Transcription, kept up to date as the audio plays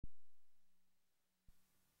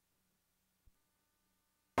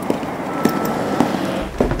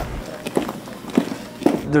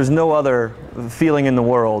there's no other feeling in the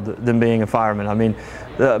world than being a fireman. I mean,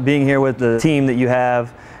 being here with the team that you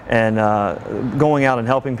have and going out and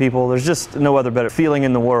helping people, there's just no other better feeling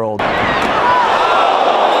in the world.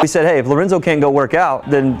 We said, hey, if Lorenzo can't go work out,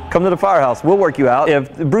 then come to the firehouse. We'll work you out.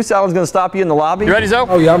 If Bruce Allen's going to stop you in the lobby. You ready, Zoe?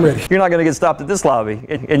 Oh, yeah, I'm ready. You're not going to get stopped at this lobby.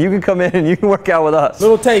 And you can come in and you can work out with us.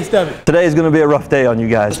 Little taste of it. Today is going to be a rough day on you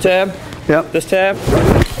guys. This tab? Yep. This tab?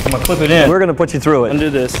 I'm going to clip it in. We're going to put you through it. Undo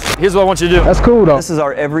this. Here's what I want you to do. That's cool, though. This is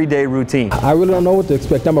our everyday routine. I really don't know what to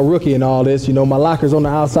expect. I'm a rookie in all this. You know, my locker's on the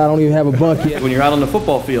outside. I don't even have a bunk yet. When you're out on the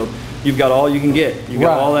football field, you've got all you can get. You've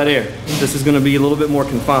got all that air. This is going to be a little bit more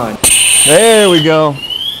confined. There we go.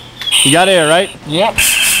 You got air, right? Yep.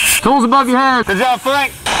 Tools above your head. Good job,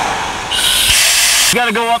 Frank. You got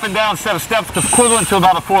to go up and down a set of steps equivalent to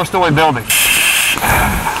about a 4-story building.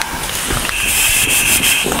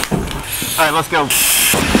 All right, let's go.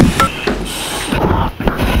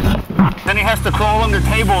 Then he has to crawl under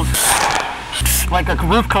tables like a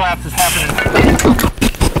roof collapse is happening.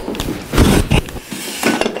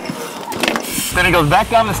 Then he goes back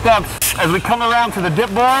down the steps. As we come around to the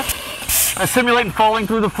dip bar, simulating falling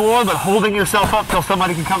through the floor, but holding yourself up till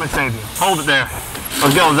somebody can come and save you. Hold it there.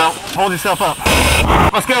 Let's go, Zoe. Hold yourself up.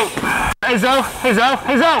 Let's go. Hey, Zoe. Hey, Zoe.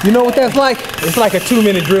 Hey, Zoe. You know what that's like? It's like a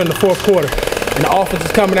 2-minute drill in the fourth quarter. And the offense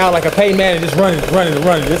is coming out like a paid man and just running.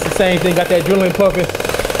 It's the same thing. Got that adrenaline pumping.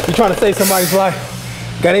 You're trying to save somebody's life.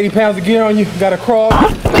 Got 80 pounds of gear on you. Got to crawl.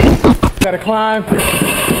 Got to climb.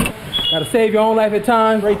 Got to save your own life at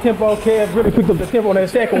times. Great tempo. Kev really picked up the tempo on that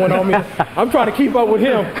second one on me. I'm trying to keep up with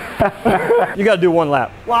him. You got to do one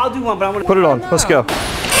lap. Well, I'll do one, but I'm going to put it on. Let's go.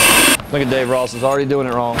 Look at Dave Ross. Is already doing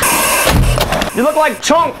it wrong. You look like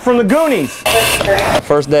Chunk from the Goonies.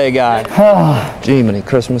 First day guy. Gee, many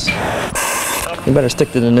Christmas. You better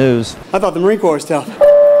stick to the news. I thought the Marine Corps was tough. All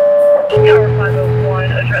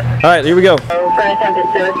right, here we go. Current attempted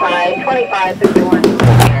suicide, 2551.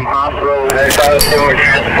 Hospital, next hospital, we're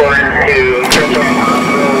transporting to Princeton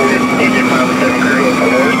Hospital with Agent 507 crew of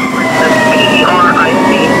course.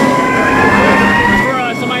 PRIC.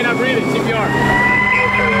 Somebody not breathing, CPR.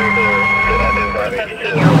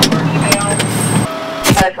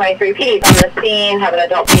 23 PD on the scene, have an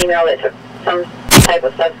adult female that took some type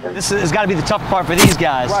of substance. This has got to be the tough part for these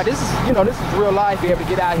guys. Right, this is, you know, this is real life. Be able to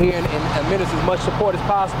get out here and administer as much support as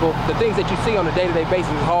possible. The things that you see on a day-to-day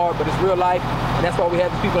basis is hard, but it's real life, and that's why we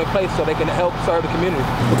have these people in place so they can help serve the community.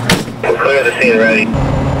 Clear the scene ready.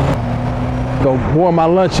 Go warm my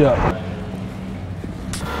lunch up.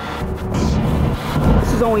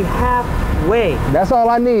 This is only halfway. That's all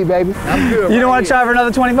I need, baby. I'm good. You don't want to try for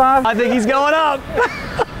another 25? I think he's going up.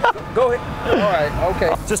 Go ahead. All right,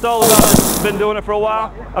 okay. Just all of us been doing it for a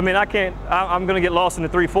while. I mean, I'm going to get lost in the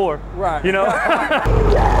 3-4. Right. You know?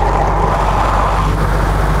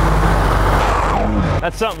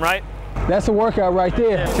 That's something, right? That's a workout right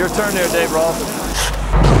there. It's your turn there, Dave Ross.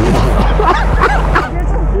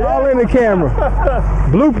 All in the camera.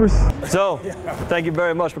 Bloopers. So, thank you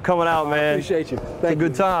very much for coming out, man. I appreciate you. It's a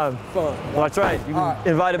good time. Fun. Well, that's right. You can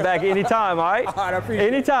invite it back anytime, all right? All right, I appreciate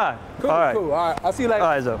it. Anytime. Cool, all right. cool. All right, I'll see you later. All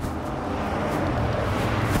right, Zoe.